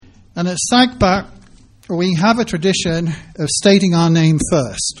And at SAGPAC, we have a tradition of stating our name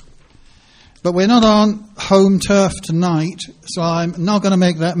first. But we're not on home turf tonight, so I'm not going to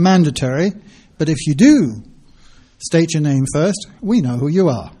make that mandatory. But if you do state your name first, we know who you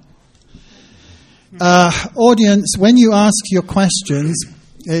are. Audience, when you ask your questions,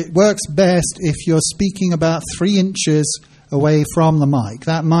 it works best if you're speaking about 3 inches away from the mic.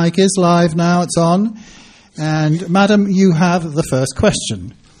 That mic is live now, it's on. And Madam, you have the first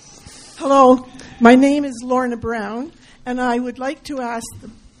question. Hello, my name is Lorna Brown, and I would like to ask the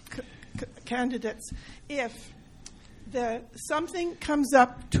candidates if something comes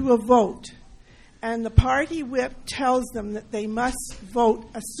up to a vote and the party whip tells them that they must vote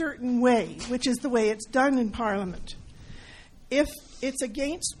a certain way, which is the way it's done in Parliament. If it's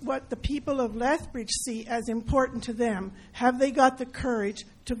against what the people of Lethbridge see as important to them, have they got the courage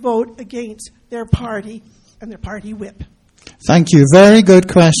to vote against their party and their party whip? Thank you. Very good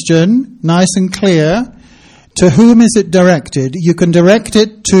question. Nice and clear. To whom is it directed? You can direct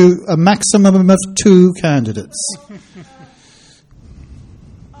it to a maximum of 2 candidates.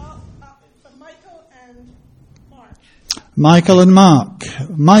 Michael and Mark. Michael and Mark.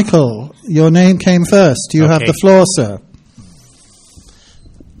 Michael, your name came first. You have the floor, sir.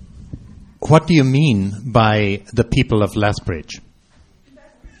 What do you mean by the people of Lethbridge?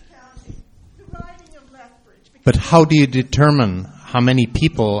 But how do you determine how many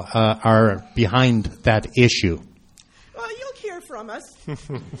people are behind that issue? Well, you'll hear from us.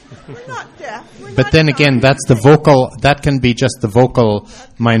 We're not deaf. But then again, that's the vocal. That can be just the vocal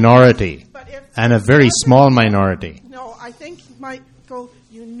minority, and a very small minority. No, I think, Michael,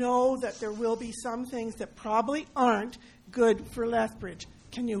 you know that there will be some things that probably aren't good for Lethbridge.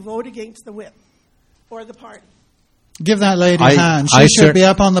 Can you vote against the whip or the party? Give that lady a hand. She should be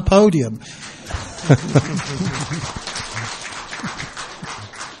up on the podium.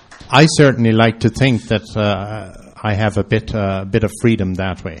 I certainly like to think that I have a bit of freedom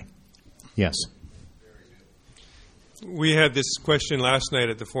that way. Yes. We had this question last night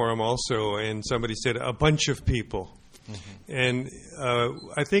at the forum also, and somebody said a bunch of people. Mm-hmm. And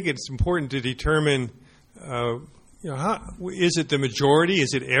I think it's important to determine, is it the majority?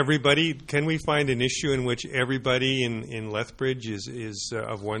 Is it everybody? Can we find an issue in which everybody in Lethbridge is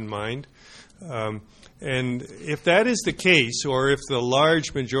of one mind? And if that is the case, or if the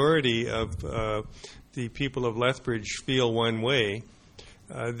large majority of the people of Lethbridge feel one way,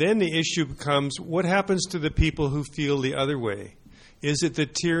 then the issue becomes, what happens to the people who feel the other way? Is it the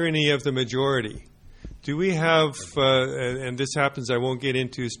tyranny of the majority? Do we have, and this happens, I won't get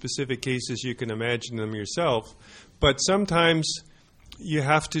into specific cases, you can imagine them yourself, but sometimes you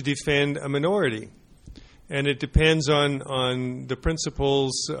have to defend a minority. And it depends on the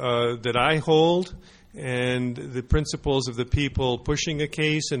principles that I hold, and the principles of the people pushing a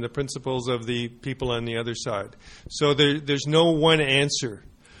case, and the principles of the people on the other side. So there's no one answer.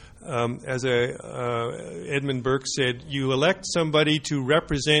 As Edmund Burke said, you elect somebody to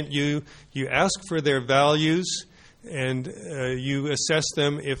represent you, you ask for their values, and you assess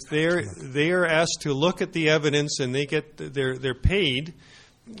them. If they are asked to look at the evidence, and they're paid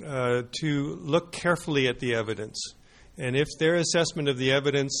to look carefully at the evidence. And if their assessment of the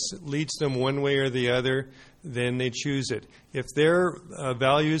evidence leads them one way or the other, then they choose it. If their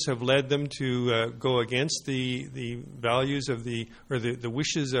values have led them to go against the values of the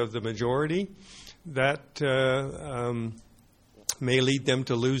wishes of the majority, that may lead them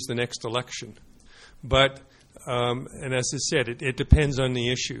to lose the next election. But and as I said, it depends on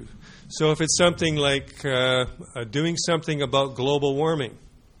the issue. So if it's something like doing something about global warming,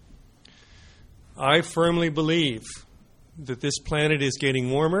 I firmly believe that this planet is getting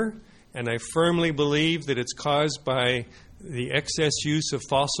warmer, and I firmly believe that it's caused by the excess use of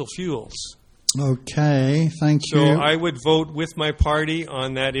fossil fuels. Okay, thank you. So I would vote with my party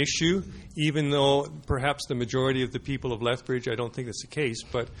on that issue, even though perhaps the majority of the people of Lethbridge, I don't think that's the case,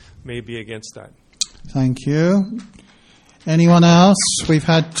 but may be against that. Thank you. Anyone else? We've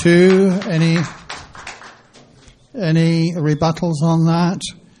had 2. Any rebuttals on that?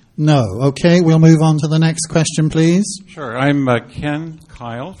 No. Okay, we'll move on to the next question, please. Sure. I'm Ken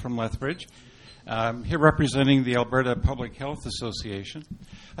Kyle from Lethbridge, here representing the Alberta Public Health Association.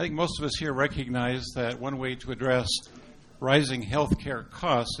 I think most of us here recognize that one way to address rising healthcare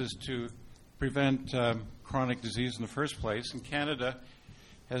costs is to prevent chronic disease in the first place. And Canada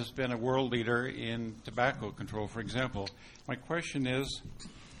has been a world leader in tobacco control, for example. My question is,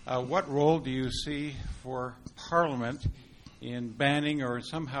 what role do you see for Parliament in banning or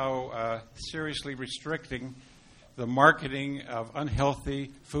somehow seriously restricting the marketing of unhealthy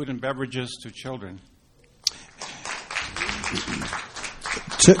food and beverages to children?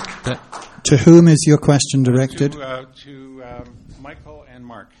 To whom is your question directed? To Michael and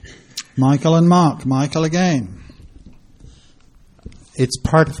Mark. Michael and Mark. Michael again. It's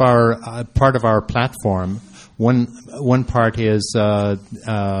part of our platform. One part is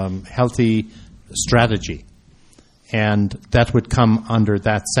healthy strategy, and that would come under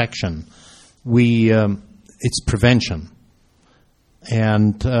that section. It's prevention,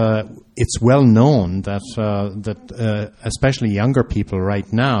 and it's well known that especially younger people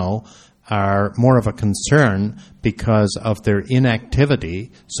right now are more of a concern because of their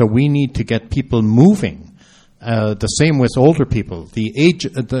inactivity. So we need to get people moving. The same with older people. The age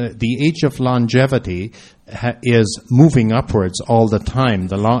of longevity is moving upwards all the time.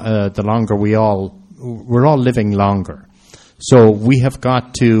 The longer we're all living longer. So we have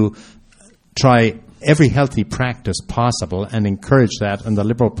got to try every healthy practice possible and encourage that, and the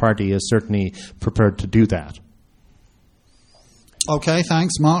Liberal Party is certainly prepared to do that. Okay,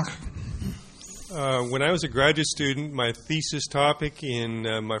 thanks, Mark. When I was a graduate student, my thesis topic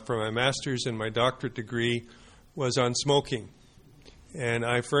for my master's and my doctorate degree was on smoking. And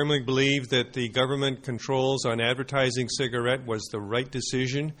I firmly believe that the government controls on advertising cigarette was the right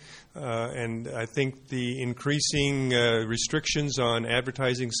decision. And I think the increasing restrictions on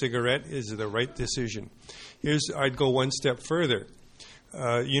advertising cigarette is the right decision. I'd go one step further.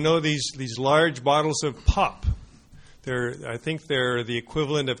 These large bottles of pop. I think they're the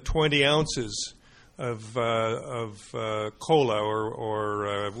equivalent of 20 ounces of cola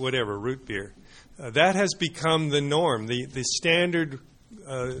or whatever, root beer. That has become the norm, the standard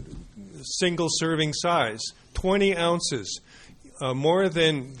single serving size, 20 ounces, more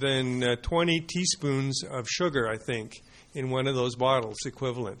than 20 teaspoons of sugar, I think, in one of those bottles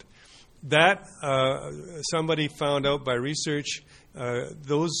equivalent. That, somebody found out by research,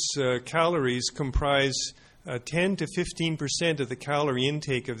 those calories comprise 10 to 15% of the calorie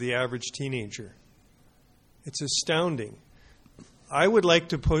intake of the average teenager. It's astounding. I would like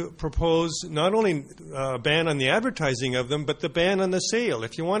to propose not only a ban on the advertising of them, but the ban on the sale.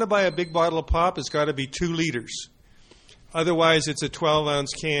 If you want to buy a big bottle of pop, it's got to be 2 liters. Otherwise, it's a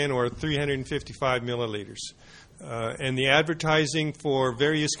 12-ounce can or 355 milliliters. And the advertising for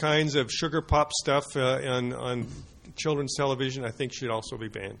various kinds of sugar pop stuff on children's television, I think, should also be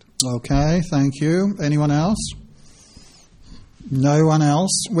banned. Okay, thank you. Anyone else? No one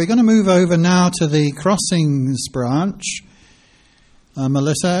else. We're going to move over now to the Crossings branch.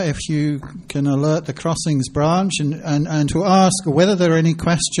 Melissa, if you can alert the Crossings branch and to ask whether there are any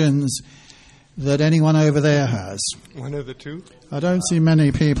questions that anyone over there has. One of the two? I don't see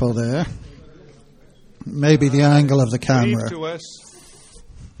many people there. Maybe the angle of the camera. Wave to us.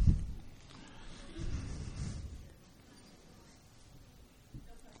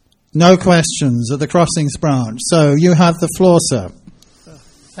 No questions at the Crossings branch. So you have the floor, sir.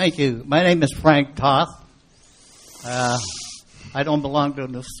 Thank you. My name is Frank Toth. I don't belong to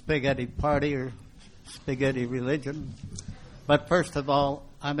the spaghetti party or spaghetti religion. But first of all,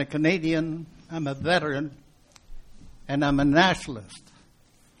 I'm a Canadian, I'm a veteran, and I'm a nationalist.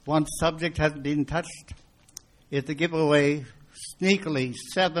 One subject hasn't been touched is to give away sneakily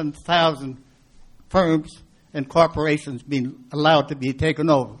 7,000 firms and corporations being allowed to be taken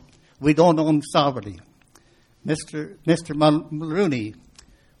over. We don't own sovereignty. Mr. Mulrooney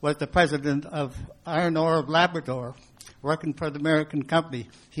was the president of Iron Ore of Labrador, working for the American company.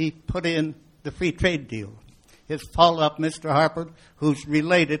 He put in the free trade deal. His follow-up, Mr. Harper, who's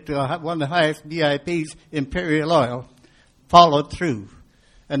related to one of the highest VIPs, Imperial Oil, followed through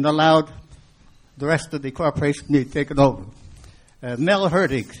and allowed the rest of the corporation to be taken over. Mel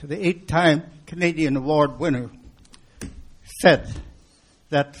Hurtig, the 8-time Canadian Award winner, said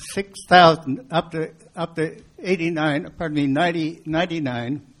that 6,000 up to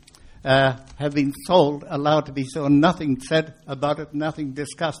 99 have been sold, allowed to be sold. Nothing said about it, nothing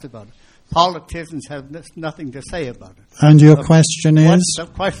discussed about it. Politicians have nothing to say about it. And your question is? What's the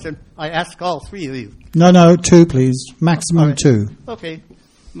question? I ask all three of you. No, 2, please. Maximum right. 2. Okay.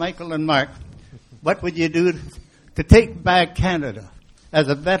 Michael and Mark, what would you do to take back Canada? As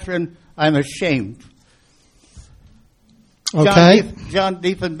a veteran, I'm ashamed. Okay. John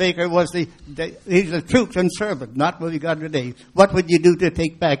Diefenbaker was he's a true conservative, not what we got today. What would you do to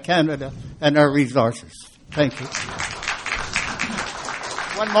take back Canada and our resources? Thank you.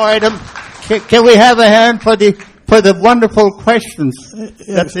 One more item. Can we have a hand for the wonderful questions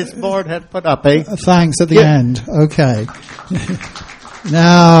that this board had put up, eh? Thanks at the end. Okay.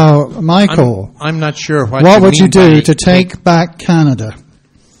 Now, Michael. I'm not sure what would you do to take back Canada?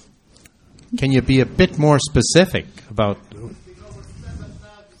 Can you be a bit more specific about?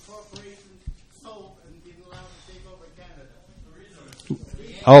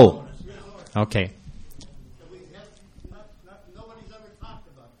 Oh, okay. Nobody's ever talked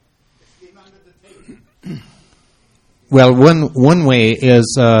about it. It's been under the table. Well, one way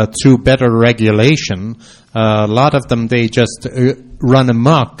is through better regulation. A lot of them, they just run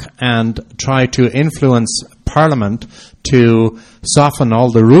amok and try to influence Parliament to soften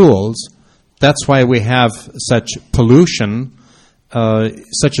all the rules. That's why we have such pollution,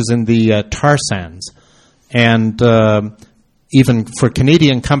 such as in the tar sands. And even for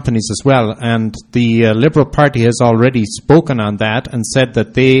Canadian companies as well. And the Liberal Party has already spoken on that and said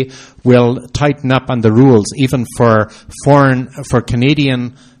that they will tighten up on the rules, even for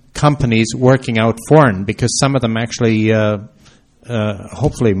Canadian companies working out foreign, because some of them actually,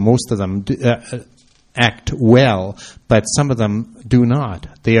 hopefully most of them, act well, but some of them do not.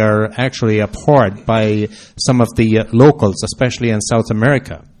 They are actually abhorred by some of the locals, especially in South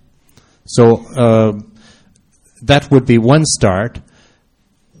America. So that would be one start.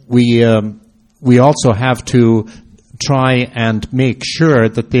 We also have to try and make sure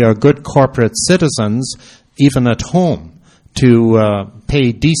that they are good corporate citizens, even at home, to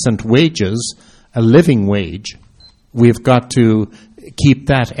pay decent wages, a living wage. We've got to keep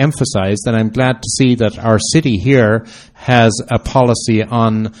that emphasized, and I'm glad to see that our city here has a policy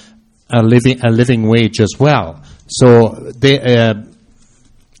on a living wage as well. So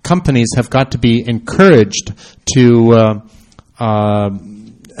companies have got to be encouraged to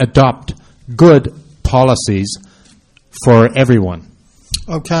adopt good policies for everyone.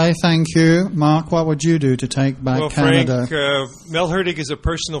 Okay, thank you. Mark, what would you do to take back Canada? Frank, Mel Hurtig is a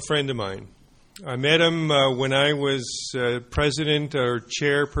personal friend of mine. I met him when I was president or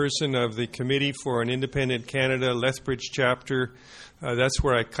chairperson of the Committee for an Independent Canada Lethbridge chapter. That's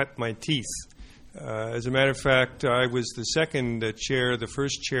where I cut my teeth. As a matter of fact, I was the second chair. The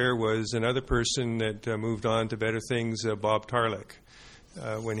first chair was another person that moved on to better things, Bob Tarlick.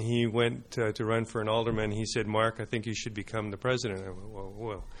 When he went to run for an alderman, he said, "Mark, I think you should become the president." I went,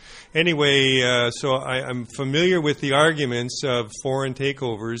 well. Anyway, so I'm familiar with the arguments of foreign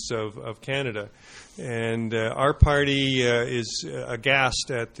takeovers of Canada. And our party is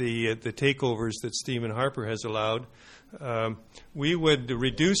aghast at the takeovers that Stephen Harper has allowed. We would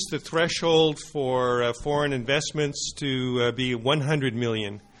reduce the threshold for foreign investments to be $100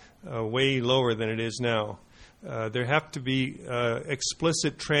 million, way lower than it is now. There have to be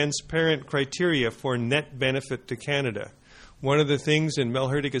explicit, transparent criteria for net benefit to Canada. One of the things, and Mel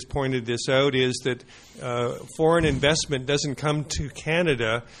Hurtig has pointed this out, is that foreign investment doesn't come to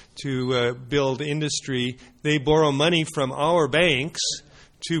Canada to build industry. They borrow money from our banks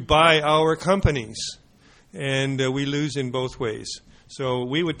to buy our companies. And we lose in both ways. So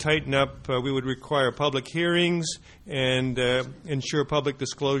we would tighten up, we would require public hearings and ensure public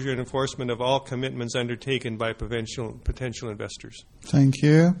disclosure and enforcement of all commitments undertaken by potential investors. Thank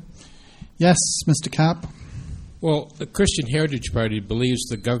you. Yes, Mr. Kapp. Well, the Christian Heritage Party believes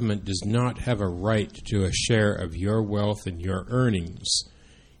the government does not have a right to a share of your wealth and your earnings.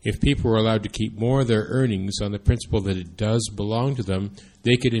 If people were allowed to keep more of their earnings on the principle that it does belong to them,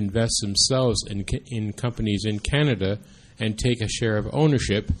 they could invest themselves in companies in Canada and take a share of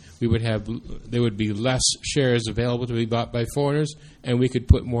ownership. There would be less shares available to be bought by foreigners, and we could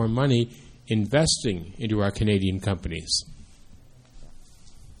put more money investing into our Canadian companies.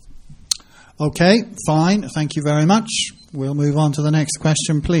 Okay, fine. Thank you very much. We'll move on to the next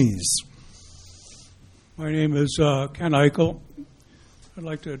question, please. My name is Ken Eichel. I'd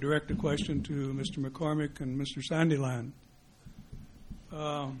like to direct a question to Mr. McCormick and Mr. Sandiland.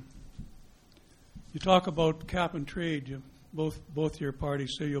 You talk about cap and trade. Both your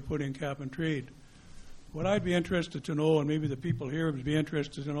parties say you'll put in cap and trade. What I'd be interested to know, and maybe the people here would be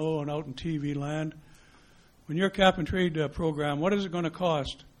interested to know, and out in TV land, when your cap and trade program, what is it going to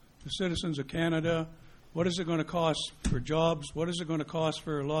cost the citizens of Canada? What is it going to cost for jobs? What is it going to cost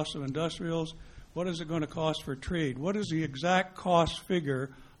for loss of industrials? What is it going to cost for trade? What is the exact cost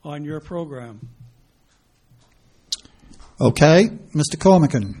figure on your program? Okay, Mr.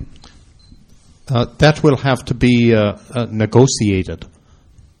 Cormican. That will have to be negotiated,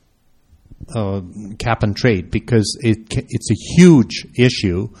 cap and trade, because it's a huge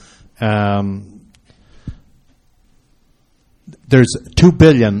issue. There's $2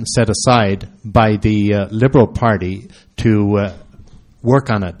 billion set aside by the Liberal Party to work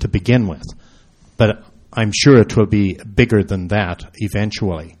on it to begin with. But I'm sure it will be bigger than that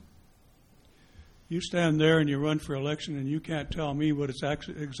eventually. You stand there and you run for election and you can't tell me what it's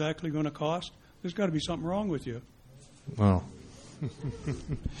exactly going to cost? There's got to be something wrong with you. Well,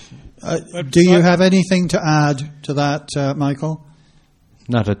 do you have anything to add to that, Michael?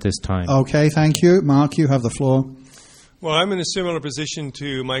 Not at this time. Okay, thank you. Mark, you have the floor. Well, I'm in a similar position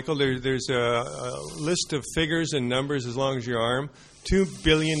to Michael. There's a list of figures and numbers as long as your arm. $2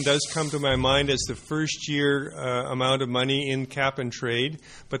 billion does come to my mind as the first year amount of money in cap and trade,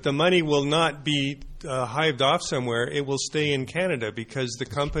 but the money will not be hived off somewhere. It will stay in Canada because the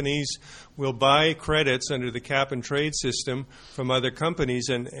companies will buy credits under the cap and trade system from other companies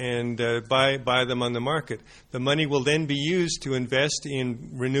and buy them on the market. The money will then be used to invest in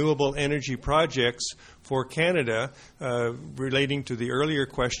renewable energy projects for Canada. Relating to the earlier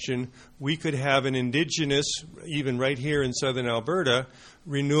question, we could have an indigenous, even right here in southern Alberta,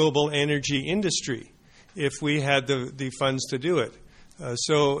 renewable energy industry if we had the funds to do it.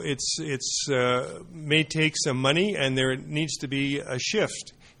 So it's may take some money, and there needs to be a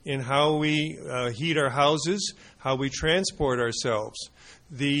shift in how we heat our houses, how we transport ourselves.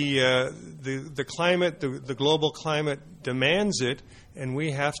 The climate, the global climate demands it, and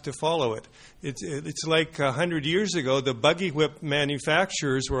we have to follow it. It's like 100 years ago, the buggy whip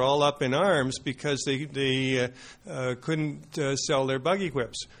manufacturers were all up in arms because they couldn't sell their buggy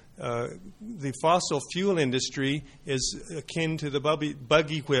whips. The fossil fuel industry is akin to the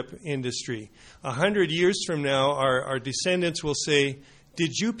buggy whip industry. 100 years from now, our descendants will say,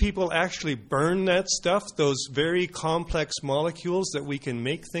 did you people actually burn that stuff, those very complex molecules that we can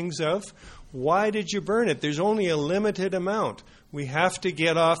make things of? Why did you burn it? There's only a limited amount. We have to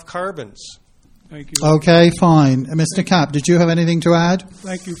get off carbons. Thank you. Okay, fine. Mr. Kapp, did you have anything to add?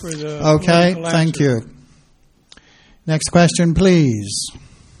 Thank you for the Okay, political thank answer. you. Next question, please.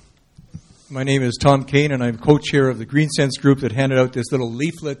 My name is Tom Kane, and I'm co-chair of the Green Sense group that handed out this little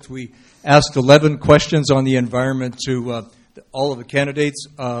leaflet. We asked 11 questions on the environment to all of the candidates.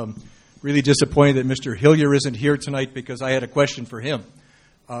 Really disappointed that Mr. Hillier isn't here tonight because I had a question for him.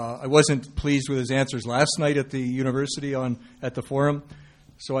 I wasn't pleased with his answers last night at the university at the forum,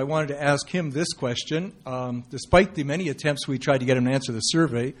 so I wanted to ask him this question. Despite the many attempts we tried to get him to answer the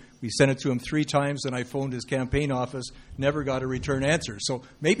survey, we sent it to him 3 times, and I phoned his campaign office, never got a return answer. So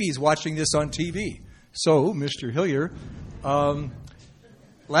maybe he's watching this on TV. So, Mr. Hillier,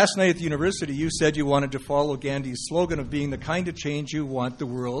 last night at the university, you said you wanted to follow Gandhi's slogan of being the kind of change you want in the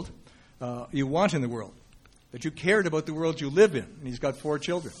world, that you cared about the world you live in, and he's got 4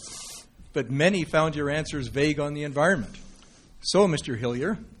 children. But many found your answers vague on the environment. So, Mr.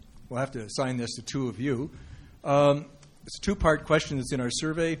 Hillier, we'll have to assign this to 2 of you. It's a 2-part question that's in our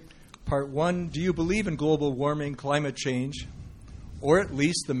survey. Part 1, do you believe in global warming, climate change, or at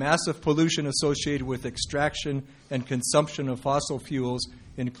least the massive pollution associated with extraction and consumption of fossil fuels,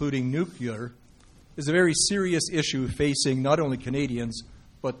 including nuclear, is a very serious issue facing not only Canadians,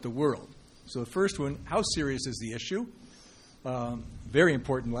 but the world? So the first one, how serious is the issue? Very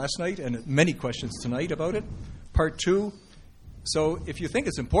important last night, and many questions tonight about it. Part 2, so if you think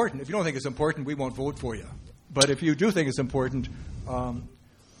it's important, if you don't think it's important, we won't vote for you. But if you do think it's important, I'm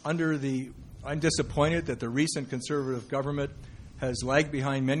disappointed that the recent Conservative government has lagged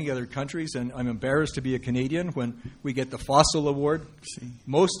behind many other countries, and I'm embarrassed to be a Canadian when we get the fossil award.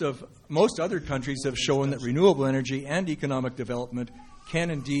 Most other countries have shown that renewable energy and economic development can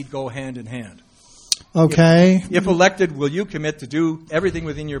indeed go hand in hand. Okay. If elected, will you commit to do everything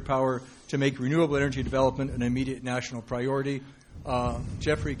within your power to make renewable energy development an immediate national priority?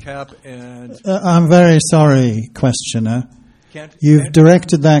 Jeffrey Kapp and... I'm very sorry, questioner. You've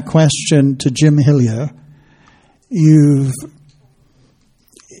directed that question to Jim Hillier. You've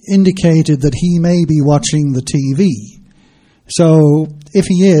indicated that he may be watching the TV. So if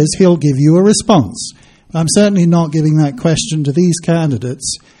he is, he'll give you a response. I'm certainly not giving that question to these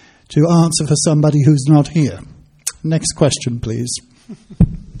candidates to answer for somebody who's not here. Next question, please.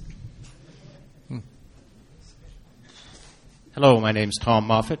 Hello, my name's Tom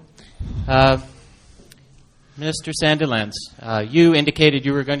Moffat. Mr. Sandilands, you indicated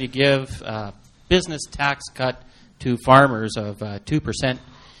you were going to give a business tax cut to farmers of 2%.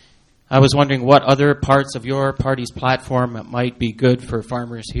 I was wondering what other parts of your party's platform might be good for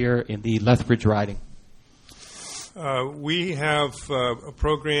farmers here in the Lethbridge riding. We have a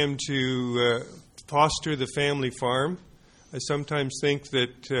program to foster the family farm. I sometimes think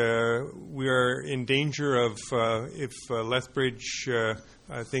that we are in danger of, if Lethbridge,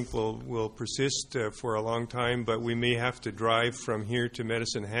 I think will persist for a long time, but we may have to drive from here to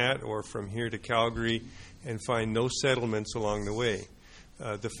Medicine Hat or from here to Calgary and find no settlements along the way.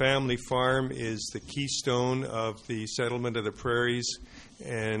 The family farm is the keystone of the settlement of the prairies,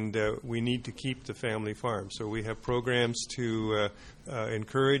 and we need to keep the family farm. So we have programs to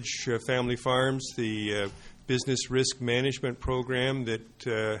encourage family farms. The business risk management program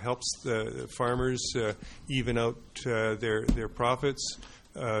that helps the farmers even out their profits,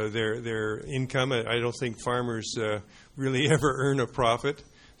 their income. I don't think farmers really ever earn a profit.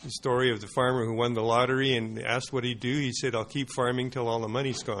 The story of the farmer who won the lottery and asked what he'd do. He said, "I'll keep farming till all the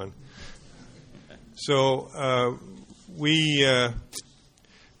money's gone." So we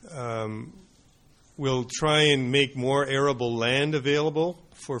will try and make more arable land available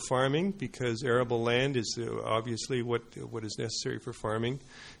for farming, because arable land is obviously what is necessary for farming,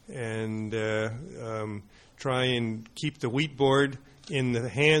 and try and keep the wheat board in the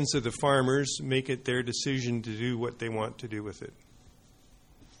hands of the farmers, make it their decision to do what they want to do with it.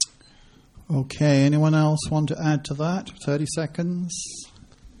 Okay, anyone else want to add to that? 30 seconds.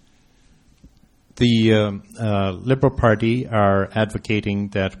 The Liberal Party are advocating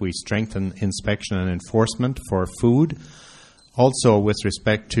that we strengthen inspection and enforcement for food. Also, with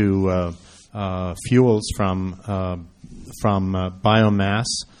respect to fuels from biomass,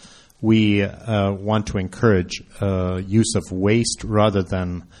 we want to encourage use of waste rather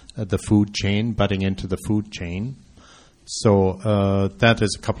than the food chain, butting into the food chain. So that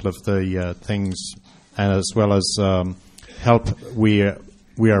is a couple of the things, as well as help. We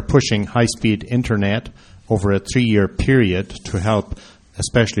are pushing high-speed internet over a 3-year period to help,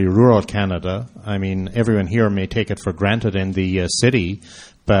 especially rural Canada. I mean, everyone here may take it for granted in the city,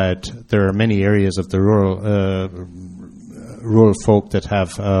 but there are many areas of the rural folk that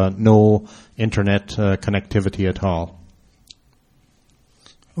have no internet connectivity at all.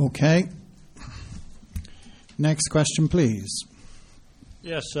 Okay. Next question, please.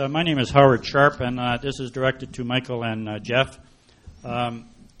 Yes, my name is Howard Sharp, and this is directed to Michael and Jeff. A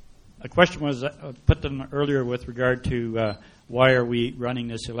question was put them earlier with regard to why are we running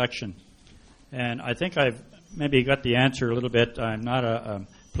this election. And I think I've maybe got the answer a little bit. I'm not a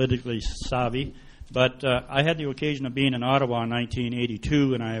politically savvy, but I had the occasion of being in Ottawa in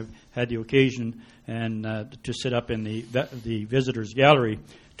 1982, and I had the occasion to sit up in the visitors' gallery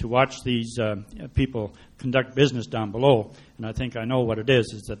to watch these people conduct business down below. And I think I know what it is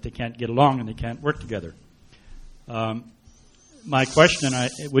that they can't get along and they can't work together. My question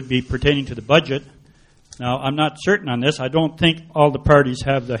would be pertaining to the budget. Now, I'm not certain on this. I don't think all the parties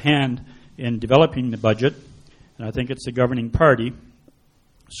have the hand in developing the budget, and I think it's the governing party.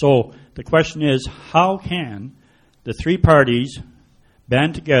 So the question is, how can the three parties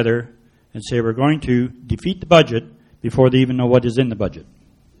band together and say we're going to defeat the budget before they even know what is in the budget?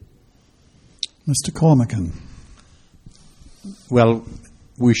 Mr. Cormican. Well,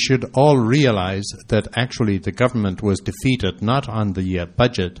 we should all realize that actually the government was defeated not on the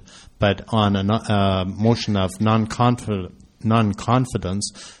budget, but on a motion of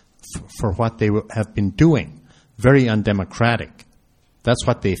non-confidence for what they have been doing. Very undemocratic. That's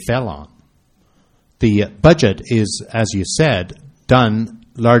what they fell on. The budget is, as you said, done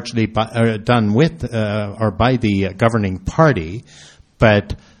largely by the governing party,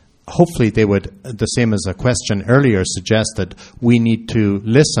 but hopefully they would, the same as a question earlier suggested, we need to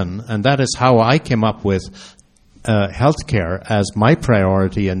listen, and that is how I came up with healthcare as my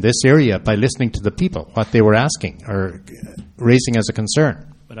priority in this area, by listening to the people, what they were asking or raising as a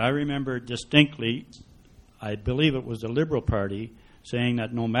concern. But I remember distinctly, I believe it was the Liberal Party, saying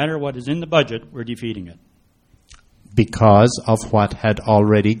that no matter what is in the budget, we're defeating it. Because of what had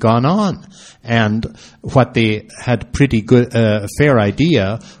already gone on, and what they had pretty good, fair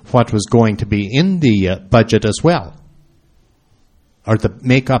idea what was going to be in the budget as well, or the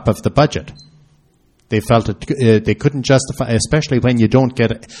makeup of the budget. They felt they couldn't justify, especially when you don't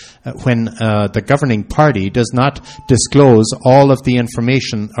get, when the governing party does not disclose all of the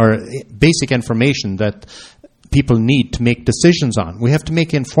information or basic information that people need to make decisions on. We have to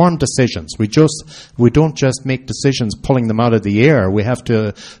make informed decisions. We don't just make decisions pulling them out of the air. We have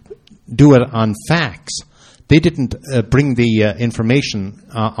to do it on facts. They didn't bring the information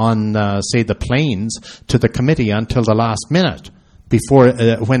on, say, the planes to the committee until the last minute, before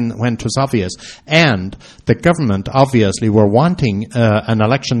when it was obvious. And the government obviously were wanting an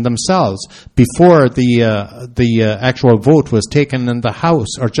election themselves before the actual vote was taken in the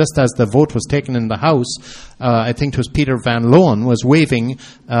House, or just as the vote was taken in the House. I think it was Peter Van Loan was waving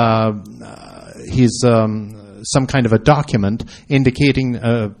his some kind of a document indicating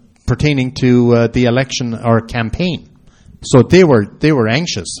pertaining to the election or campaign. So they were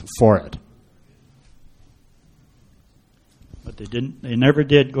anxious for it. But they never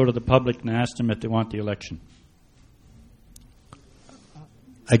did go to the public and ask them if they want the election.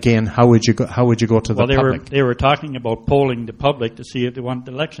 Again, how would you go to the public? They were talking about polling the public to see if they want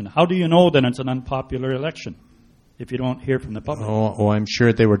the election. How do you know that it's an unpopular election if you don't hear from the public? Oh, I'm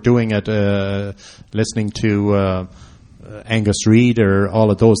sure they were doing it, listening to Angus Reid or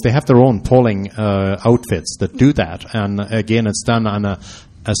all of those. They have their own polling outfits that do that, and again, it's done on a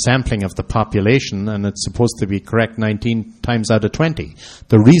a sampling of the population, and it's supposed to be correct 19 times out of 20.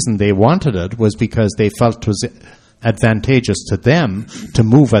 The reason they wanted it was because they felt it was advantageous to them to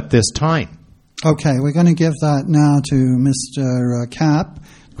move at this time. Okay, we're going to give that now to Mr. Kapp.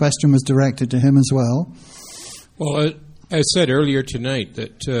 The question was directed to him as well. Well, I said earlier tonight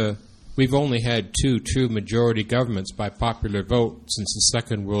that we've only had 2 true majority governments by popular vote since the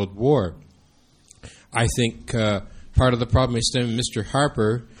Second World War. I think part of the problem is that Mr.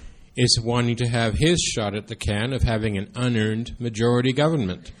 Harper is wanting to have his shot at the can of having an unearned majority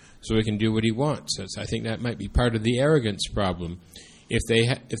government so he can do what he wants. I think that might be part of the arrogance problem. If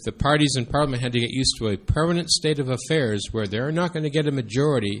the parties in Parliament had to get used to a permanent state of affairs where they're not going to get a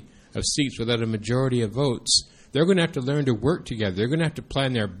majority of seats without a majority of votes, they're going to have to learn to work together. They're going to have to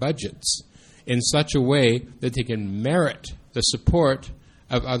plan their budgets in such a way that they can merit the support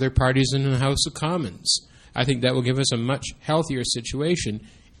of other parties in the House of Commons. I think that will give us a much healthier situation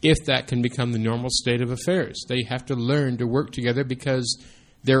if that can become the normal state of affairs. They have to learn to work together because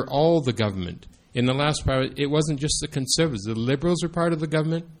they're all the government. In the last part, it wasn't just the Conservatives. The Liberals were part of the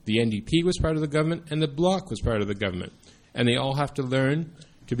government, the NDP was part of the government, and the Bloc was part of the government. And they all have to learn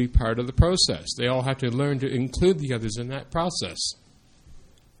to be part of the process. They all have to learn to include the others in that process.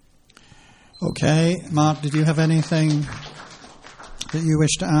 Okay. Mark, did you have anything that you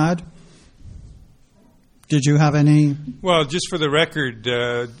wish to add? Did you have any? Well, just for the record,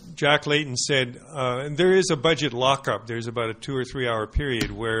 Jack Layton said there is a budget lockup. There's about a 2 or 3 hour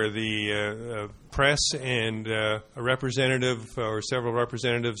period where the press and a representative or several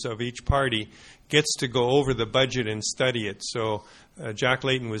representatives of each party gets to go over the budget and study it. So Jack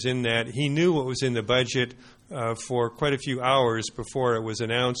Layton was in that. He knew what was in the budget for quite a few hours before it was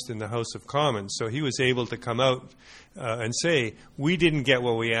announced in the House of Commons. So he was able to come out and say, we didn't get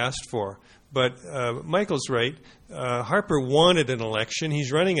what we asked for. But Michael's right. Harper wanted an election.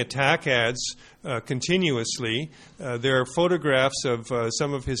 He's running attack ads continuously. There are photographs of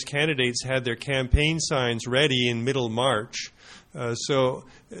some of his candidates had their campaign signs ready in middle March. So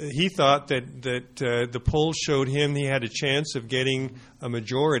he thought that the polls showed him he had a chance of getting a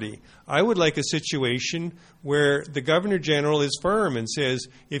majority. I would like a situation where the Governor General is firm and says,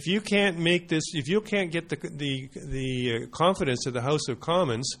 if you can't make this, if you can't get the confidence of the House of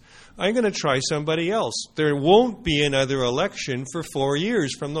Commons, I'm going to try somebody else. There won't be another election for 4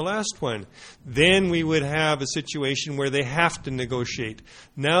 years from the last one. Then we would have a situation where they have to negotiate.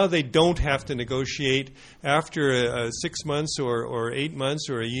 Now they don't have to negotiate. After 6 months or 8 months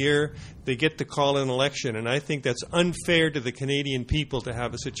or a year, they get to call an election. And I think that's unfair to the Canadian people to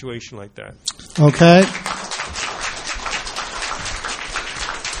have a situation like that. Okay.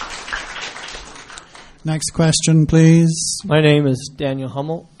 Next question, please. My name is Daniel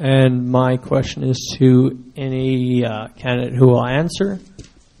Hummel, and my question is to any candidate who will answer.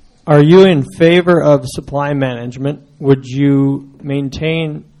 Are you in favor of supply management? Would you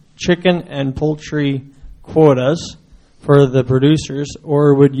maintain chicken and poultry quotas for the producers,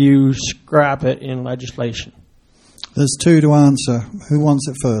 or would you scrap it in legislation? There's 2 to answer. Who wants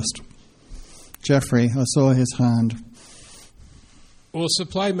it first? Jeffrey, I saw his hand. Well,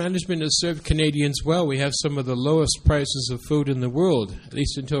 supply management has served Canadians well. We have some of the lowest prices of food in the world, at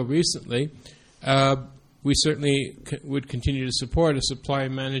least until recently. We certainly would continue to support a supply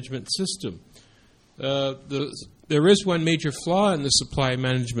management system. There is one major flaw in the supply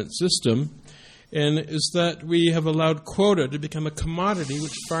management system, and is that we have allowed quota to become a commodity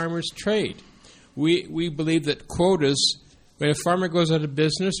which farmers trade. We believe that quotas, when a farmer goes out of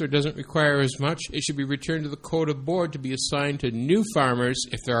business or doesn't require as much, it should be returned to the quota board to be assigned to new farmers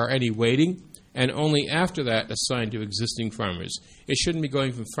if there are any waiting, and only after that assigned to existing farmers. It shouldn't be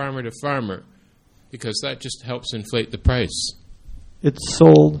going from farmer to farmer, because that just helps inflate the price. It's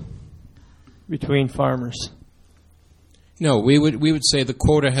sold between farmers. No, we would say the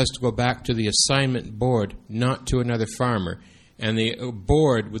quota has to go back to the assignment board, not to another farmer. And the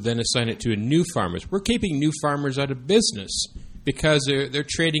board would then assign it to new farmers. We're keeping new farmers out of business because they're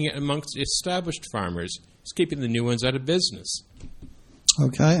trading it amongst established farmers. It's keeping the new ones out of business.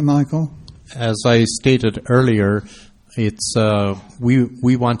 Okay, Michael. As I stated earlier, it's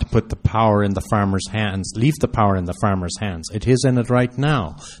we want to put the power in the farmers' hands, leave the power in the farmers' hands. It is in it right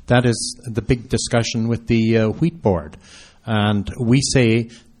now. That is the big discussion with the wheat board. And we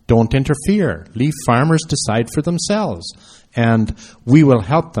say, don't interfere. Leave farmers decide for themselves. And we will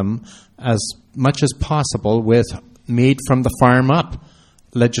help them as much as possible with made from the farm up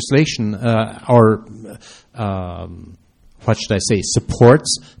legislation or what should I say,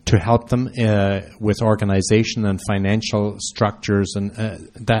 supports to help them with organization and financial structures and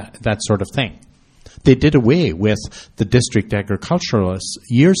that sort of thing. They did away with the district agriculturalists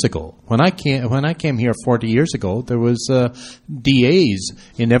years ago. When I came here 40 years ago, there was DAs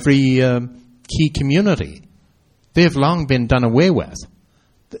in every key community. They have long been done away with.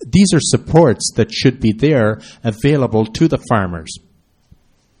 These are supports that should be there, available to the farmers.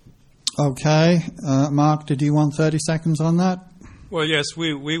 Okay. Mark, did you want 30 seconds on that? Well, yes,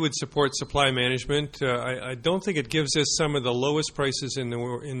 we would support supply management. I don't think it gives us some of the lowest prices in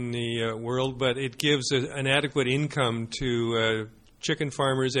the world, but it gives an adequate income to chicken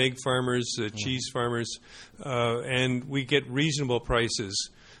farmers, egg farmers, cheese farmers, and we get reasonable prices.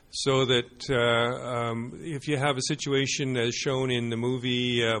 So that if you have a situation as shown in the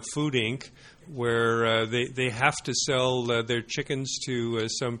movie Food Inc., where they have to sell their chickens to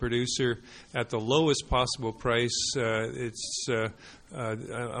some producer at the lowest possible price, it's a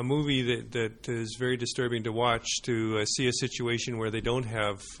movie that is very disturbing to watch, to see a situation where they don't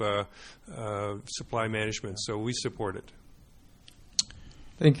have supply management. So we support it.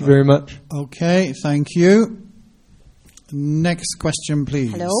 Thank you very much. Okay, thank you. Next question,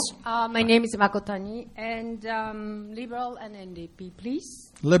 please. Hello, my name is Makotani, and Liberal and NDP,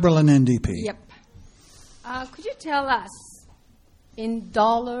 please. Liberal and NDP. Yep. Could you tell us, in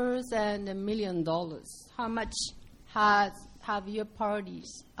dollars and $1 million, how much have your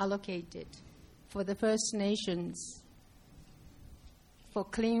parties allocated for the First Nations for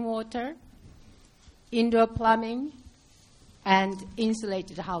clean water, indoor plumbing, and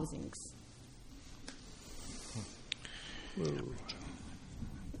insulated housings?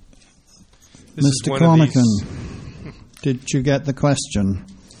 Mr. Cormican, did you get the question?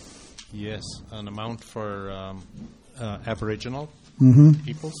 Yes, an amount for Aboriginal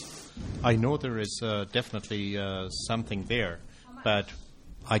peoples. I know there is definitely something there, but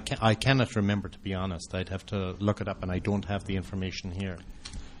I cannot remember, to be honest. I'd have to look it up, and I don't have the information here.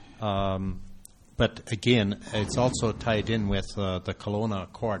 But again, it's also tied in with the Kelowna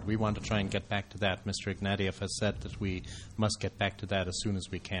Accord. We want to try and get back to that. Mr. Ignatieff has said that we must get back to that as soon as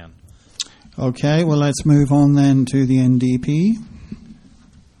we can. Okay, well, let's move on then to the NDP.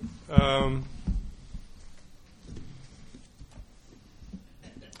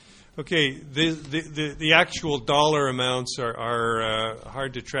 Okay, the actual dollar amounts are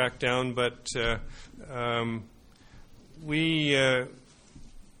hard to track down, but we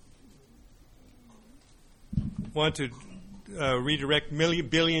want to redirect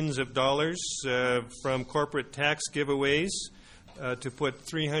billions of dollars from corporate tax giveaways to put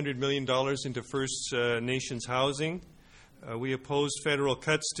 $300 million into First Nations housing. We opposed federal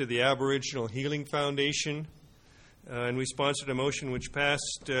cuts to the Aboriginal Healing Foundation, and we sponsored a motion which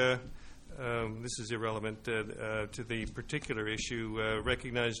passed, this is irrelevant to the particular issue,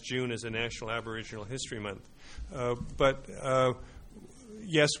 recognized June as a National Aboriginal History Month. But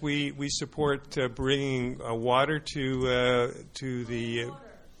yes, we support bringing water to the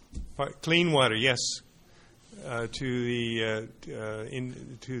clean water. Yes, to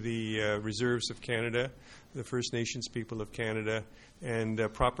the reserves of Canada, the First Nations people of Canada, and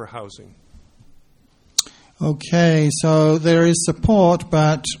proper housing. Okay, so there is support,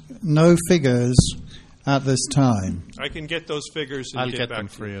 but no figures at this time. I can get those figures and I'll get get them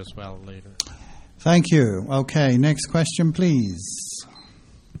back for you as well later. Thank you. Okay, next question, please.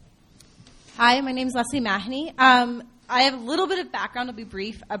 Hi, my name is Leslie Mahoney. I have a little bit of background. I'll be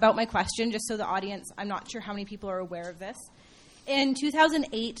brief about my question, just so the audience, I'm not sure how many people are aware of this. In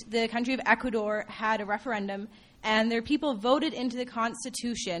 2008, the country of Ecuador had a referendum, and their people voted into the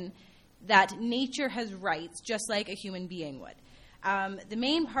Constitution that nature has rights, just like a human being would. The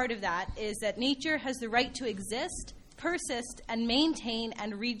main part of that is that nature has the right to exist, persist, and maintain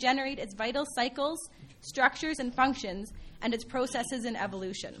and regenerate its vital cycles, structures, and functions, and its processes in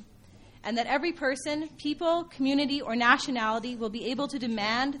evolution. And that every person, people, community, or nationality will be able to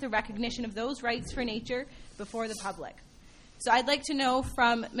demand the recognition of those rights for nature before the public. So I'd like to know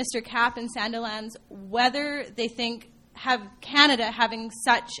from Mr. Kapp and Sandilands whether they think Canada having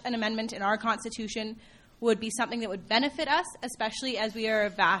such an amendment in our Constitution would be something that would benefit us, especially as we are a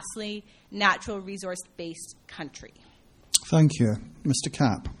vastly natural resource-based country. Thank you. Mr.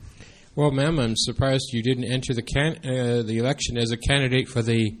 Kapp. Well, ma'am, I'm surprised you didn't enter the election as a candidate for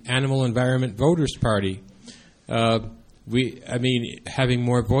the Animal Environment Voters Party. Having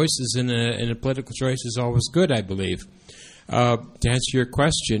more voices in a political choice is always good, I believe. To answer your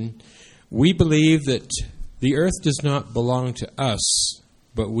question, we believe that the earth does not belong to us,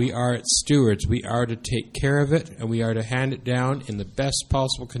 but we are its stewards. We are to take care of it, and we are to hand it down in the best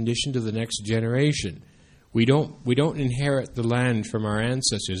possible condition to the next generation. We don't inherit the land from our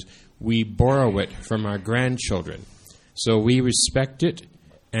ancestors. We borrow it from our grandchildren. So we respect it.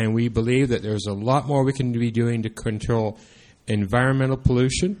 and we believe that there's a lot more we can be doing to control environmental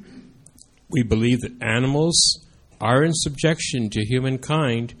pollution. We believe that animals are in subjection to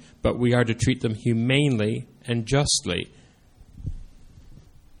humankind, but we are to treat them humanely and justly.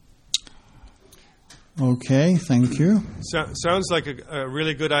 Okay, thank you. Sounds like a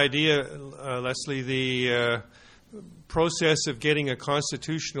really good idea, Leslie. The process of getting a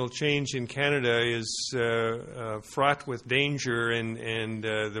constitutional change in Canada is fraught with danger, and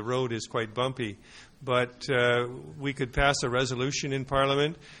the road is quite bumpy. But we could pass a resolution in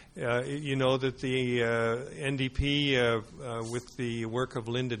Parliament. You know that the NDP, with the work of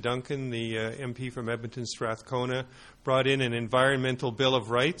Linda Duncan, the MP from Edmonton Strathcona, brought in an environmental Bill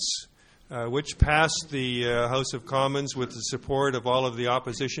of Rights, which passed the House of Commons with the support of all of the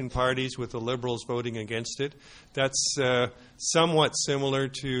opposition parties, with the Liberals voting against it. That's somewhat similar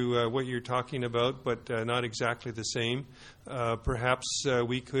to what you're talking about, but not exactly the same. Perhaps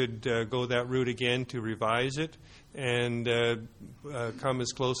we could go that route again to revise it and come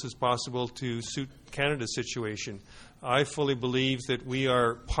as close as possible to suit Canada's situation. I fully believe that we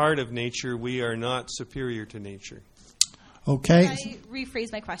are part of nature. We are not superior to nature. Okay. Can I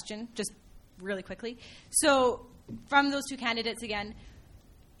rephrase my question just really quickly? So from those two candidates again,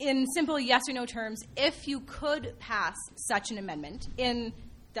 in simple yes or no terms, if you could pass such an amendment in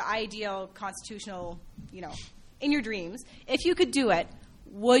the ideal constitutional, in your dreams, if you could do it,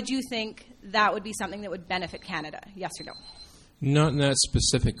 would you think that would be something that would benefit Canada? Yes or no? Not in that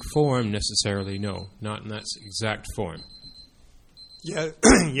specific form necessarily, no. Not in that exact form. Yeah.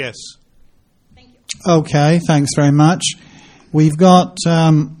 Yes. Okay, thanks very much. We've got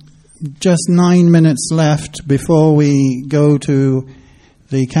just 9 minutes left before we go to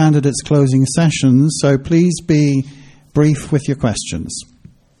the candidates' closing sessions, so please be brief with your questions.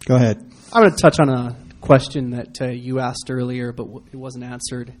 Go ahead. I want to touch on a question that you asked earlier, but it wasn't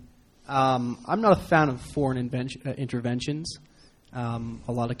answered. I'm not a fan of foreign interventions. A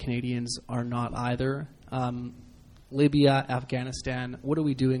lot of Canadians are not either. Libya, Afghanistan, what are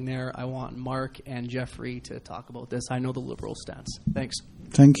we doing there? I want Mark and Jeffrey to talk about this. I know the Liberal stance. Thanks.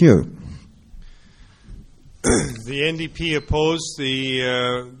 Thank you. The NDP opposed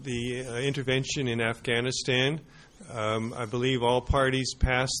the intervention in Afghanistan. I believe all parties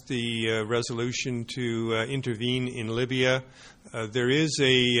passed the resolution to intervene in Libya. There is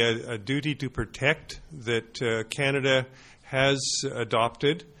a duty to protect that Canada has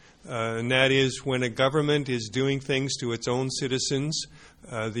adopted. And that is when a government is doing things to its own citizens,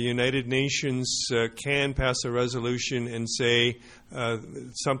 the United Nations can pass a resolution and say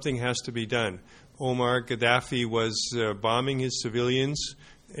something has to be done. Omar Gaddafi was bombing his civilians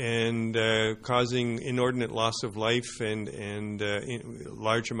and causing inordinate loss of life and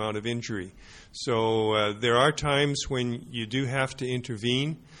large amount of injury. So there are times when you do have to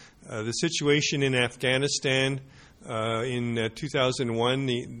intervene. The situation in Afghanistan in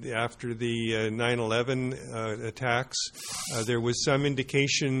 2001, after the 9/11 attacks, there was some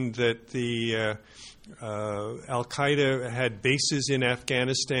indication that the Al-Qaeda had bases in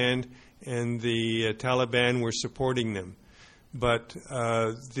Afghanistan and the Taliban were supporting them. But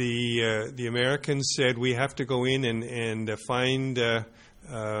the Americans said we have to go in and find,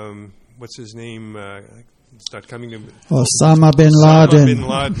 what's his name? It's not coming to me. Osama bin Laden. Osama bin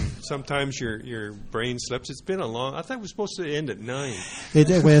Laden. Sometimes your brain slips. It's been a long... I thought we were supposed to end at 9.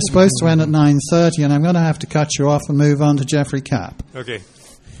 We're supposed to end at 9:30, and I'm going to have to cut you off and move on to Jeffrey Kapp. Okay.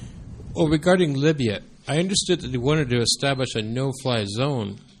 Well, regarding Libya, I understood that they wanted to establish a no-fly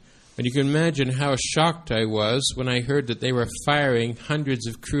zone. And you can imagine how shocked I was when I heard that they were firing hundreds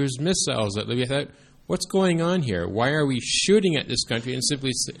of cruise missiles at Libya. I thought, what's going on here? Why are we shooting at this country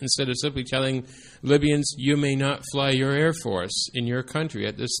instead of simply telling Libyans, you may not fly your Air Force in your country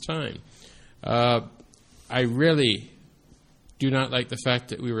at this time? I really do not like the fact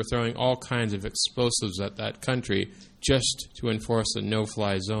that we were throwing all kinds of explosives at that country just to enforce a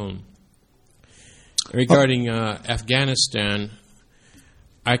no-fly zone. Regarding Afghanistan,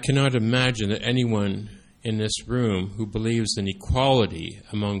 I cannot imagine that anyone in this room who believes in equality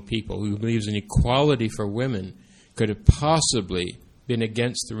among people, who believes in equality for women, could have possibly been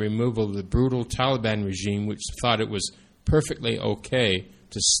against the removal of the brutal Taliban regime, which thought it was perfectly okay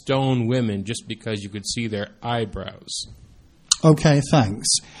to stone women just because you could see their eyebrows. Okay, thanks.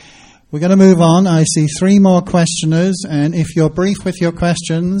 We're going to move on. I see 3 more questioners, and if you're brief with your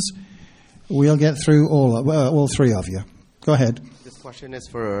questions, we'll get through all 3 of you. Go ahead. This question is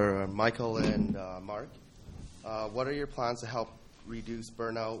for Michael and Mark. What are your plans to help reduce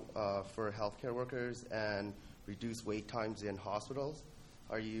burnout for healthcare workers and reduce wait times in hospitals?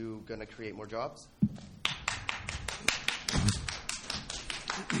 Are you going to create more jobs?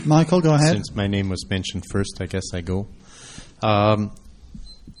 Michael, go ahead. Since my name was mentioned first, I guess I go.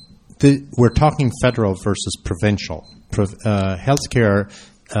 We're talking federal versus provincial. Healthcare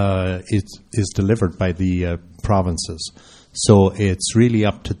is delivered by the provinces, so it's really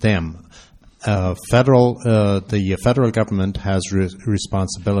up to them. The federal government has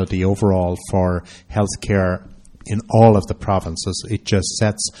responsibility overall for healthcare in all of the provinces. It just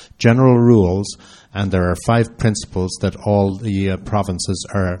sets general rules, and there are 5 principles that all the provinces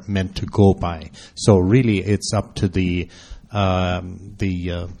are meant to go by. So really, it's up to the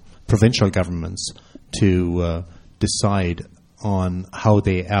provincial governments to decide on how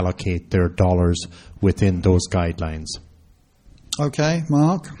they allocate their dollars within those guidelines. Okay,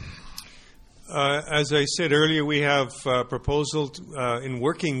 Mark? As I said earlier, we have proposals in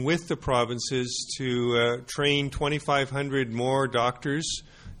working with the provinces to train 2,500 more doctors.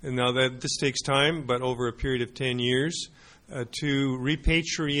 And now that this takes time, but over a period of 10 years, to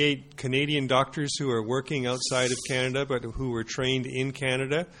repatriate Canadian doctors who are working outside of Canada but who were trained in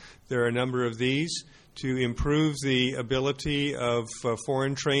Canada. There are a number of these. To improve the ability of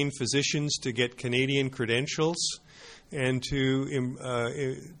foreign-trained physicians to get Canadian credentials, and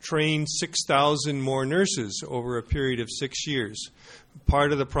to train 6,000 more nurses over a period of 6 years.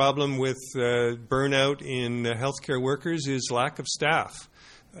 Part of the problem with burnout in healthcare workers is lack of staff.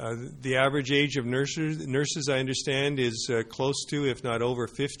 The average age of nurses, I understand, is close to, if not over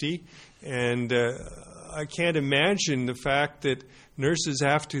 50. And I can't imagine the fact that nurses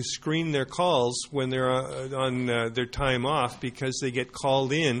have to screen their calls when they're on their time off because they get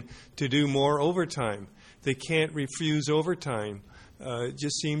called in to do more overtime. They can't refuse overtime. It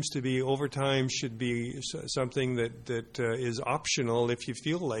just seems to be overtime should be something that is optional if you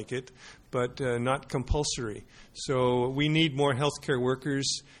feel like it, but not compulsory. So we need more healthcare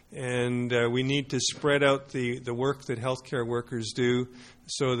workers, and we need to spread out the work that healthcare workers do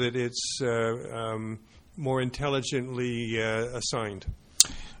so that it's more intelligently assigned.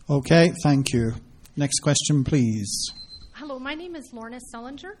 Okay, thank you. Next question, please. Hello, my name is Lorna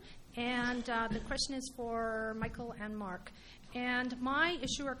Sellinger, and the question is for Michael and Mark. And my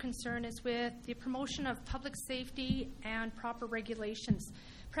issue or concern is with the promotion of public safety and proper regulations.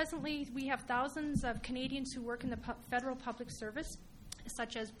 Presently, we have thousands of Canadians who work in the federal public service,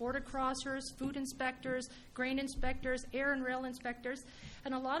 such as border crossers, food inspectors, grain inspectors, air and rail inspectors,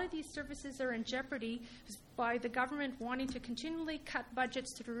 and a lot of these services are in jeopardy by the government wanting to continually cut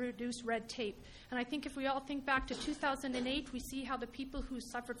budgets to reduce red tape. And I think if we all think back to 2008, we see how the people who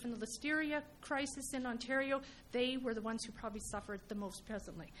suffered from the listeria crisis in Ontario, they were the ones who probably suffered the most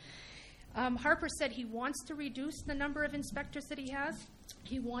presently. Harper said he wants to reduce the number of inspectors that he has.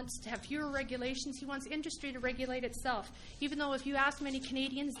 He wants to have fewer regulations. He wants industry to regulate itself. Even though if you ask many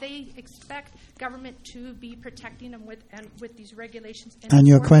Canadians, they expect government to be protecting them with these regulations. And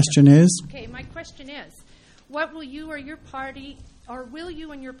your question is? Okay, my question is, what will you or your party, or will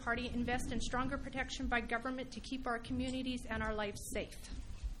you and your party invest in stronger protection by government to keep our communities and our lives safe?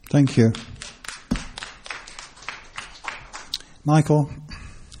 Thank you. Michael?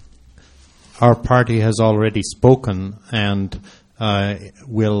 Our party has already spoken and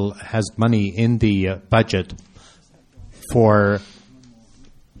has money in the budget for,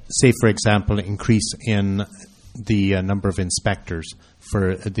 say, for example, increase in the number of inspectors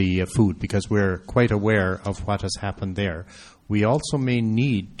for the food, because we're quite aware of what has happened there. We also may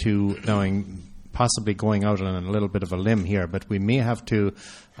need to, knowing possibly going out on a little bit of a limb here, but we may have to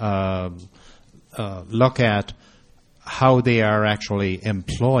look at how they are actually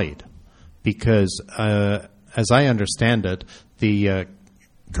employed. Because, as I understand it, the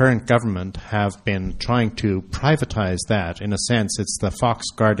current government have been trying to privatize that. In a sense, it's the fox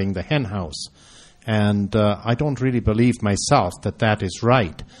guarding the hen house. And I don't really believe myself that is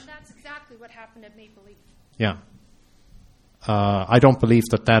right. And that's exactly what happened at Maple Leaf. Yeah. I don't believe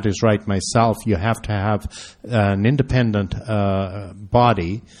that is right myself. You have to have an independent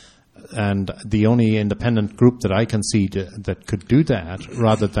body. And the only independent group that I can see that could do that,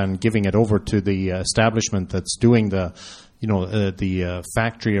 rather than giving it over to the establishment that's doing the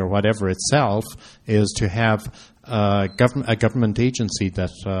factory or whatever itself, is to have a government agency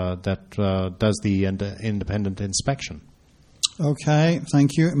that does the independent inspection. Okay,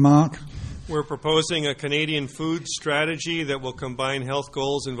 thank you, Mark. We're proposing a Canadian food strategy that will combine health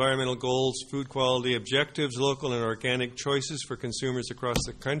goals, environmental goals, food quality objectives, local and organic choices for consumers across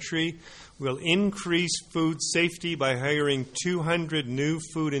the country. We'll increase food safety by hiring 200 new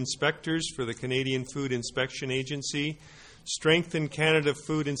food inspectors for the Canadian Food Inspection Agency. Strengthen Canada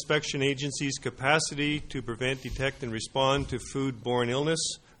Food Inspection Agency's capacity to prevent, detect, and respond to foodborne illness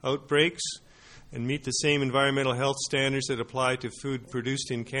outbreaks. and meet the same environmental health standards that apply to food produced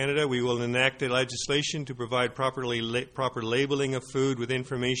in Canada. We will enact legislation to provide proper labeling of food with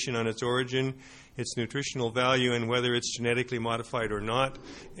information on its origin, its nutritional value, and whether it's genetically modified or not.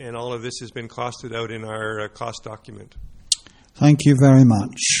 And all of this has been costed out in our cost document. Thank you very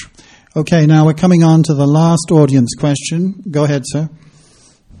much. Okay, now we're coming on to the last audience question. Go ahead, sir.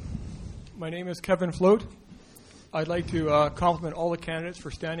 My name is Kevin Float. I'd like to compliment all the candidates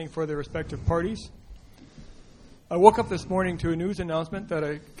for standing for their respective parties. I woke up this morning to a news announcement that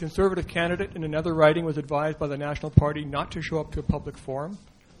a Conservative candidate in another riding was advised by the National Party not to show up to a public forum.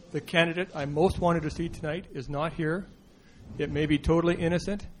 The candidate I most wanted to see tonight is not here. It may be totally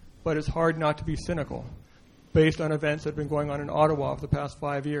innocent, but it's hard not to be cynical based on events that have been going on in Ottawa for the past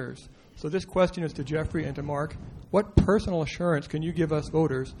 5 years. So this question is to Jeffrey and to Mark. What personal assurance can you give us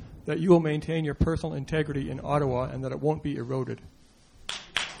voters that you will maintain your personal integrity in Ottawa and that it won't be eroded?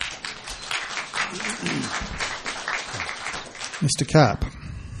 Mr. Kapp.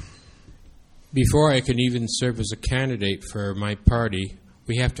 Before I can even serve as a candidate for my party,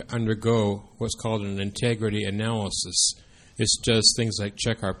 we have to undergo what's called an integrity analysis. This does things like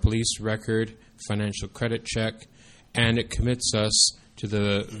check our police record, financial credit check, and it commits us to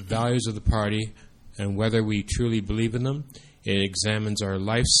the values of the party and whether we truly believe in them. It examines our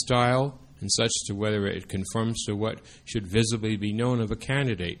lifestyle and such to whether it conforms to what should visibly be known of a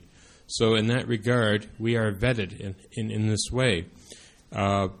candidate. So in that regard, we are vetted in this way.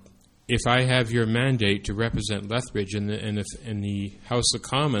 If I have your mandate to represent Lethbridge in the House of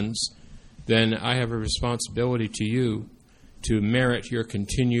Commons, then I have a responsibility to you to merit your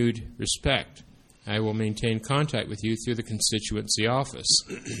continued respect. I will maintain contact with you through the constituency office.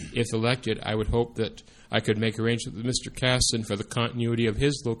 If elected, I would hope that I could make arrangements with Mr. Casson for the continuity of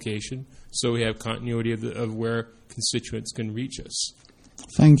his location, so we have continuity of where constituents can reach us.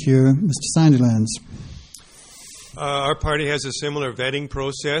 Thank you. Mr. Sandilands. Our party has a similar vetting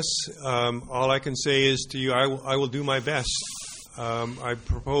process. All I can say is to you, I will do my best. I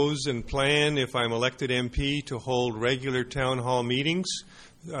propose and plan, if I'm elected MP, to hold regular town hall meetings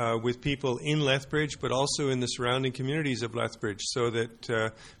with people in Lethbridge, but also in the surrounding communities of Lethbridge, so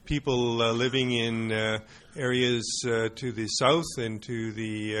that people living in areas to the south and to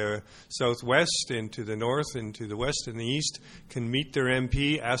the southwest and to the north and to the west and the east can meet their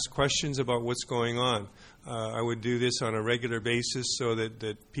MP, ask questions about what's going on. I would do this on a regular basis so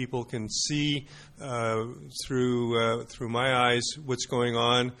that people can see through my eyes what's going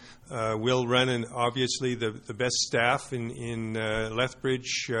on. We'll run, obviously, the best staff in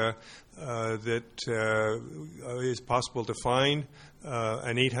Lethbridge that is possible to find.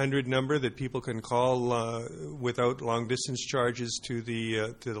 An 800 number that people can call without long-distance charges to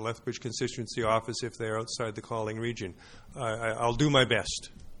the Lethbridge constituency office if they're outside the calling region. I'll do my best.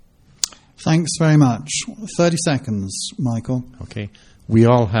 Thanks very much. 30 seconds, Michael. Okay. We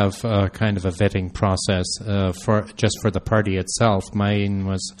all have kind of a vetting process for the party itself. Mine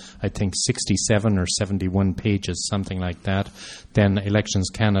was, I think, 67 or 71 pages, something like that. Then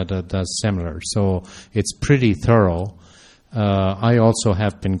Elections Canada does similar. So it's pretty thorough. I also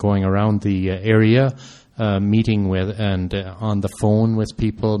have been going around the area, meeting with and on the phone with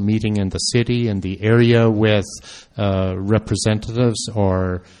people, meeting in the city and the area with representatives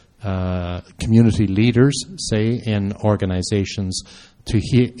or community leaders, say, in organizations to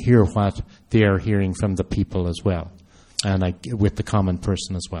hear what they are hearing from the people as well, and with the common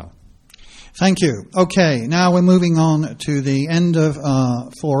person as well. Thank you. Okay, now we're moving on to the end of our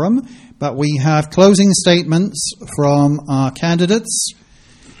forum, but we have closing statements from our candidates,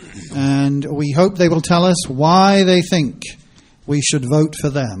 and we hope they will tell us why they think we should vote for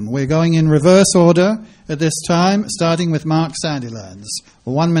them. We're going in reverse order at this time, starting with Mark Sandilands.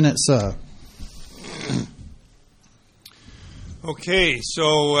 1 minute, sir. Okay,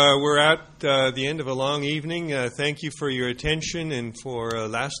 so we're at the end of a long evening. Thank you for your attention and for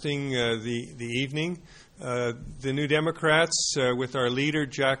lasting the evening. The New Democrats, with our leader,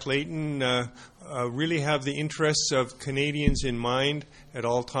 Jack Layton, really have the interests of Canadians in mind at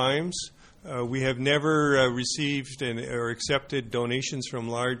all times. We have never received or accepted donations from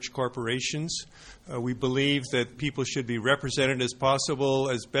large corporations. We believe that people should be represented as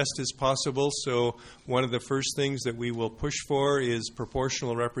best as possible. So one of the first things that we will push for is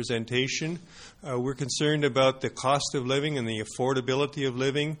proportional representation. We're concerned about the cost of living and the affordability of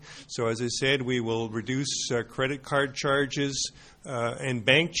living. So as I said, we will reduce credit card charges and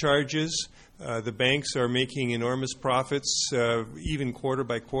bank charges. The banks are making enormous profits. Even quarter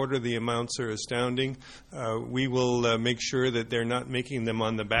by quarter, the amounts are astounding. We will make sure that they're not making them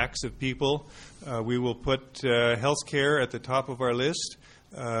on the backs of people. We will put health care at the top of our list.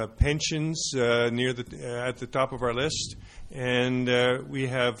 pensions at the top of our list, and we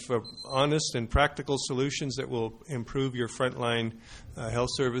have honest and practical solutions that will improve your frontline health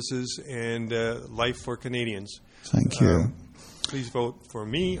services and life Canadians. Thank you. Please vote for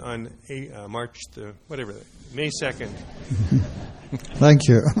me on May 2nd. Thank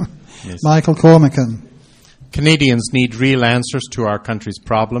you. Yes. Michael Cormican. Canadians need real answers to our country's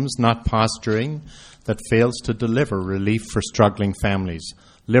problems, not posturing that fails to deliver relief for struggling families.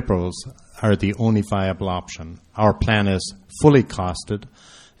 Liberals are the only viable option. Our plan is fully costed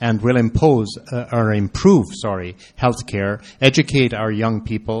and will improve health care, educate our young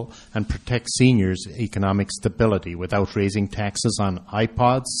people, and protect seniors' economic stability without raising taxes on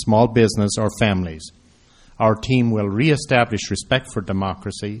iPods, small business, or families. Our team will re-establish respect for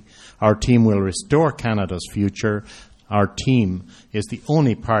democracy. Our team will restore Canada's future. Our team is the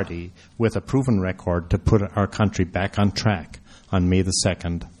only party with a proven record to put our country back on track. On May the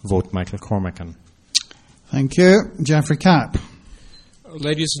 2nd, vote Michael Cormican. Thank you. Jeffrey Kapp.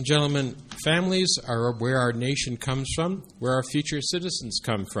 Ladies and gentlemen, families are where our nation comes from, where our future citizens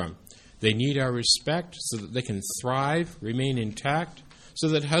come from. They need our respect so that they can thrive, remain intact, so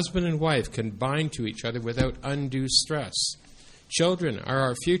that husband and wife can bind to each other without undue stress. Children are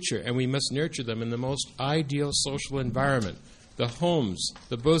our future, and we must nurture them in the most ideal social environment, the homes,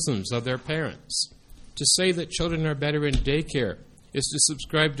 the bosoms of their parents. To say that children are better in daycare is to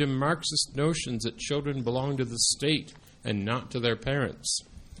subscribe to Marxist notions that children belong to the state and not to their parents.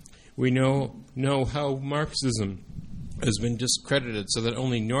 We know how Marxism has been discredited so that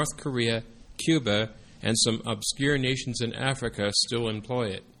only North Korea, Cuba, and some obscure nations in Africa still employ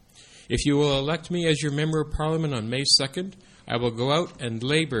it. If you will elect me as your Member of Parliament on May 2nd, I will go out and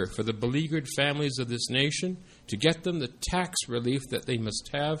labor for the beleaguered families of this nation to get them the tax relief that they must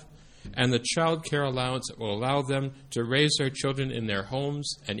have and the child care allowance that will allow them to raise their children in their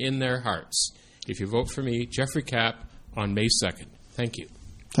homes and in their hearts. If you vote for me, Jeffrey Kapp, on May 2nd. Thank you.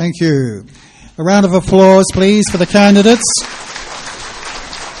 Thank you. A round of applause, please, for the candidates.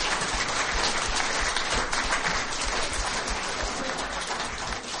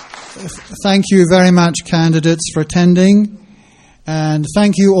 Thank you very much, candidates, for attending. And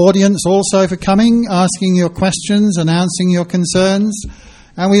thank you, audience, also for coming, asking your questions, announcing your concerns.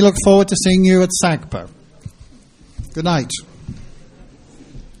 And we look forward to seeing you at SAGPA. Good night.